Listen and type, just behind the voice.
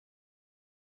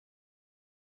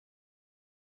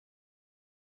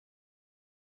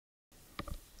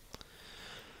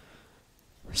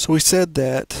So we said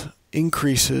that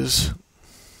increases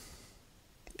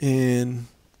in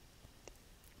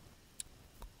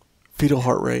fetal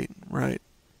heart rate, right,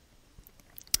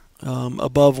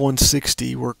 above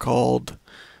 160 were called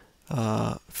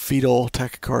fetal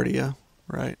tachycardia,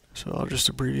 right? So I'll just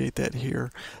abbreviate that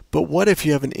here. But what if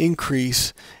you have an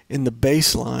increase in the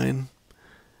baseline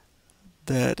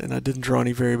that, and I didn't draw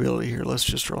any variability here, let's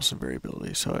just draw some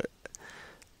variability. So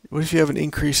what if you have an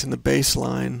increase in the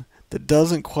baseline that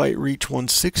doesn't quite reach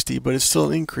 160, but it's still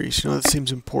an increase? You know, that seems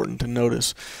important to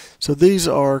notice. So these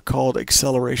are called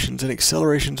accelerations, and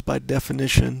accelerations by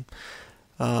definition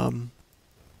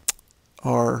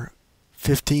are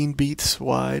 15 beats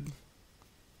wide.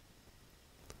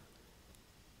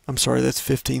 I'm sorry, that's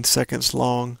 15 seconds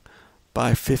long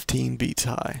by 15 beats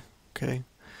high. Okay,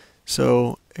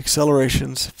 so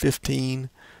accelerations 15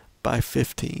 by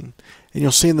 15. And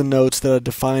you'll see in the notes that I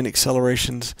define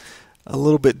accelerations a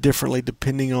little bit differently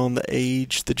depending on the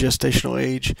age, the gestational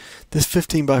age. This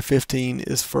 15 by 15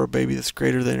 is for a baby that's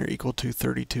greater than or equal to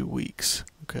 32 weeks.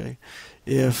 Okay,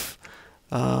 if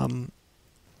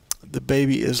the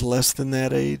baby is less than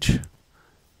that age,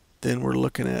 then we're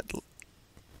looking at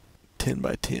 10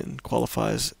 by 10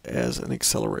 qualifies as an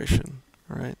acceleration.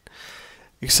 All right,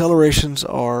 accelerations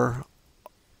are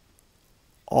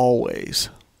always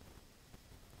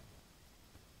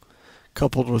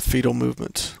coupled with fetal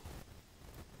movements.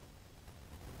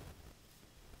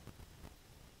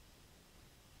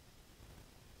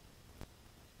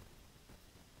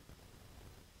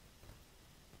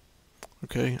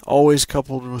 Okay, always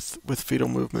coupled with fetal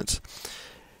movements.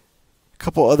 A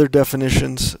couple other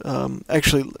definitions.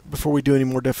 Actually, before we do any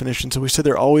more definitions, so we said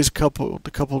they're always coupled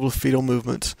with fetal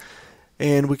movements,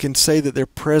 and we can say that their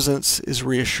presence is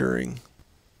reassuring.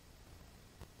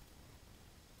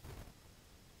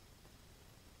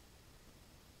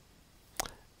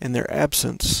 And their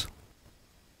absence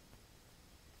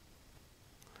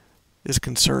is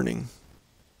concerning.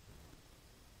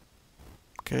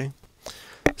 Okay,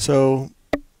 so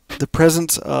the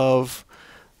presence of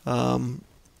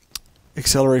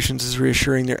accelerations is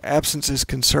reassuring. Their absence is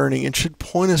concerning and should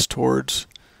point us towards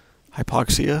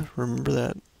hypoxia. Remember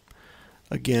that.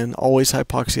 Again, always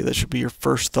hypoxia. That should be your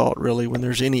first thought, really, when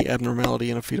there's any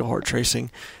abnormality in a fetal heart tracing.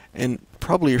 And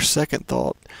probably your second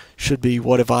thought should be,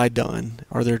 what have I done?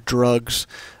 Are there drugs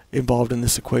involved in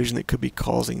this equation that could be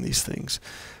causing these things?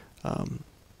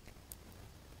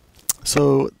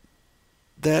 So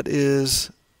that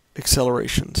is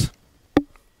accelerations.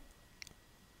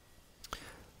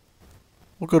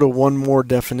 We'll go to one more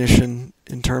definition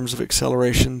in terms of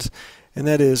accelerations, and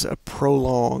that is a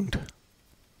prolonged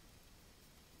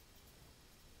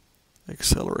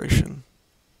acceleration.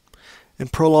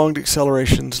 And prolonged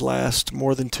accelerations last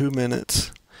more than 2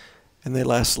 minutes, and they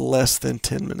last less than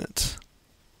 10 minutes.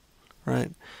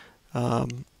 Right?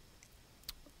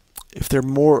 If they're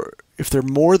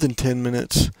more than 10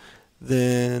 minutes,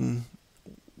 then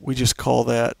we just call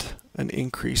that an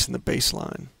increase in the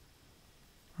baseline.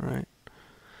 Right?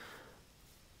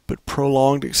 But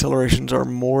prolonged accelerations are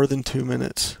more than 2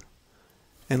 minutes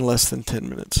and less than 10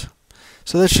 minutes.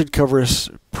 So that should cover us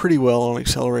pretty well on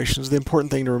accelerations. The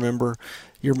important thing to remember,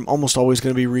 you're almost always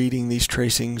going to be reading these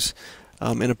tracings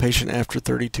in a patient after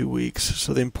 32 weeks.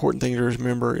 So the important thing to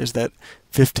remember is that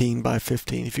 15 by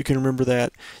 15. If you can remember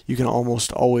that, you can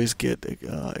almost always get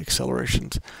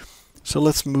accelerations. So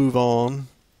let's move on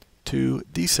to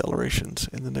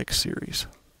decelerations in the next series.